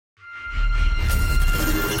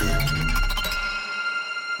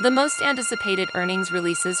The most anticipated earnings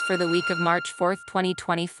releases for the week of March 4,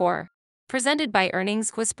 2024. Presented by Earnings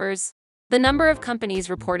Whispers. The number of companies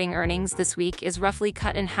reporting earnings this week is roughly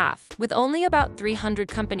cut in half, with only about 300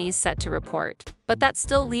 companies set to report. But that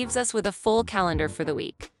still leaves us with a full calendar for the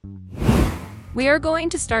week. We are going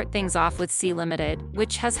to start things off with Sea Limited,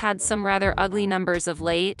 which has had some rather ugly numbers of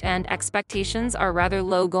late and expectations are rather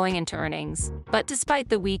low going into earnings. But despite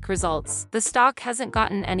the weak results, the stock hasn't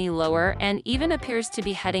gotten any lower and even appears to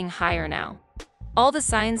be heading higher now. All the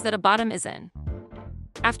signs that a bottom is in.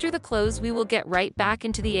 After the close, we will get right back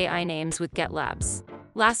into the AI names with GitLabs.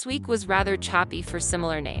 Last week was rather choppy for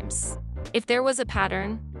similar names. If there was a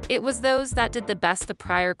pattern, it was those that did the best the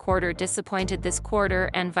prior quarter disappointed this quarter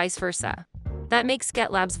and vice versa. That makes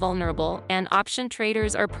GitLabs vulnerable, and option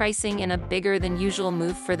traders are pricing in a bigger than usual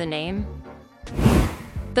move for the name.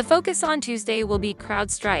 The focus on Tuesday will be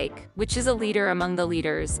CrowdStrike, which is a leader among the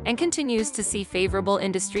leaders and continues to see favorable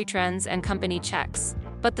industry trends and company checks.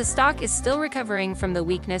 But the stock is still recovering from the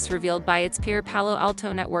weakness revealed by its peer Palo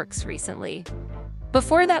Alto Networks recently.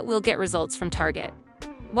 Before that, we'll get results from Target.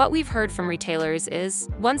 What we've heard from retailers is,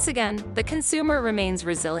 once again, the consumer remains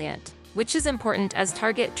resilient, which is important as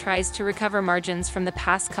Target tries to recover margins from the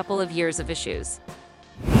past couple of years of issues.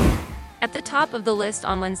 At the top of the list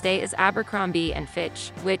on Wednesday is Abercrombie &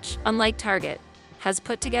 Fitch, which, unlike Target, has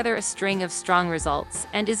put together a string of strong results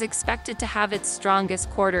and is expected to have its strongest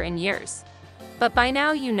quarter in years. But by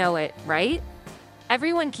now you know it, right?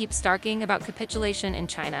 Everyone keeps talking about capitulation in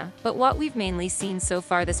China, but what we've mainly seen so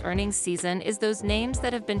far this earnings season is those names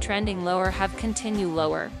that have been trending lower have continued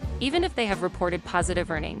lower, even if they have reported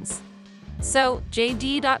positive earnings. So,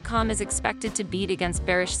 JD.com is expected to beat against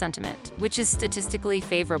bearish sentiment, which is statistically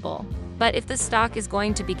favorable. But if the stock is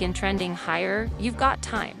going to begin trending higher, you've got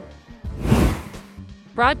time.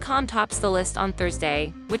 Broadcom tops the list on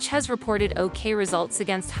Thursday, which has reported okay results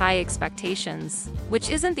against high expectations, which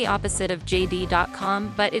isn't the opposite of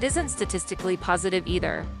JD.com, but it isn't statistically positive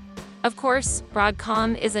either. Of course,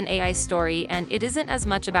 Broadcom is an AI story and it isn't as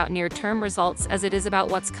much about near-term results as it is about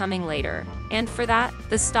what's coming later. And for that,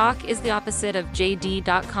 the stock is the opposite of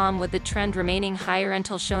JD.com with the trend remaining higher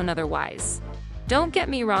until shown otherwise. Don't get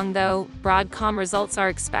me wrong though, Broadcom results are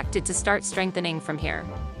expected to start strengthening from here.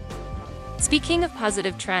 Speaking of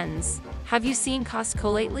positive trends, have you seen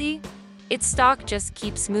Costco lately? Its stock just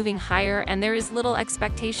keeps moving higher and there is little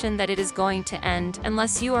expectation that it is going to end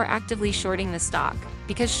unless you are actively shorting the stock,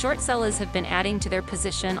 because short sellers have been adding to their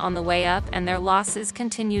position on the way up and their losses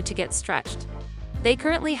continue to get stretched. They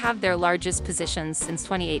currently have their largest positions since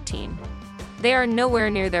 2018. They are nowhere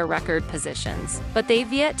near their record positions, but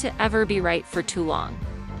they've yet to ever be right for too long.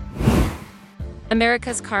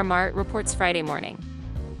 America's Car-Mart reports Friday morning.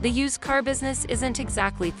 The used car business isn't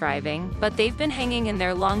exactly thriving, but they've been hanging in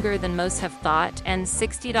there longer than most have thought, and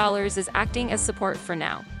 $60 is acting as support for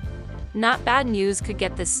now. Not bad news could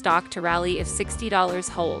get this stock to rally if $60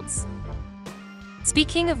 holds.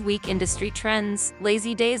 Speaking of weak industry trends,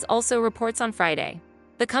 Lazy Days also reports on Friday.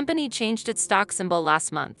 The company changed its stock symbol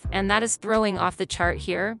last month, and that is throwing off the chart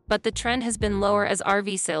here, but the trend has been lower as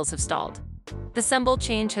RV sales have stalled. The symbol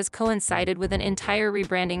change has coincided with an entire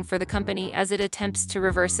rebranding for the company as it attempts to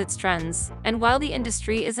reverse its trends, and while the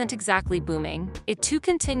industry isn't exactly booming, it too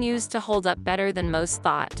continues to hold up better than most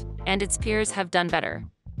thought, and its peers have done better.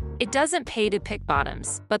 It doesn't pay to pick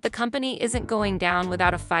bottoms, but the company isn't going down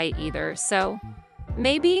without a fight either, so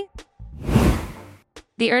maybe?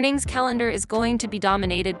 The earnings calendar is going to be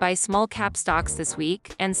dominated by small-cap stocks this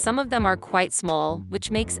week, and some of them are quite small,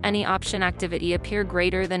 which makes any option activity appear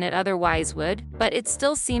greater than it otherwise would, but it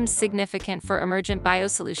still seems significant for Emergent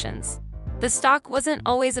Biosolutions. The stock wasn't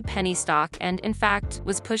always a penny stock and, in fact,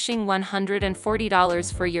 was pushing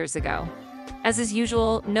 $140 for years ago. As is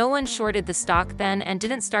usual, no one shorted the stock then and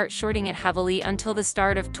didn't start shorting it heavily until the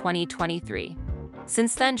start of 2023.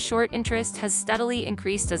 Since then, short interest has steadily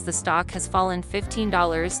increased as the stock has fallen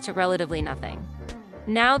 $15 to relatively nothing.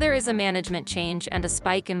 Now there is a management change and a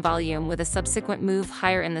spike in volume with a subsequent move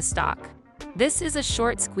higher in the stock. This is a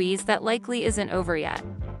short squeeze that likely isn't over yet.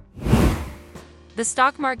 The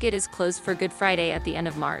stock market is closed for Good Friday at the end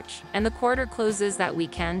of March, and the quarter closes that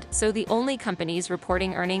weekend, so the only companies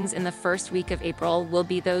reporting earnings in the first week of April will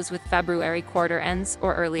be those with February quarter ends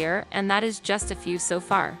or earlier, and that is just a few so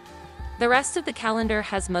far. The rest of the calendar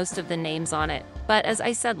has most of the names on it, but as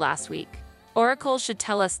I said last week, Oracle should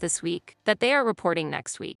tell us this week that they are reporting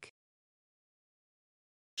next week.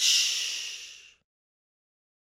 Shh.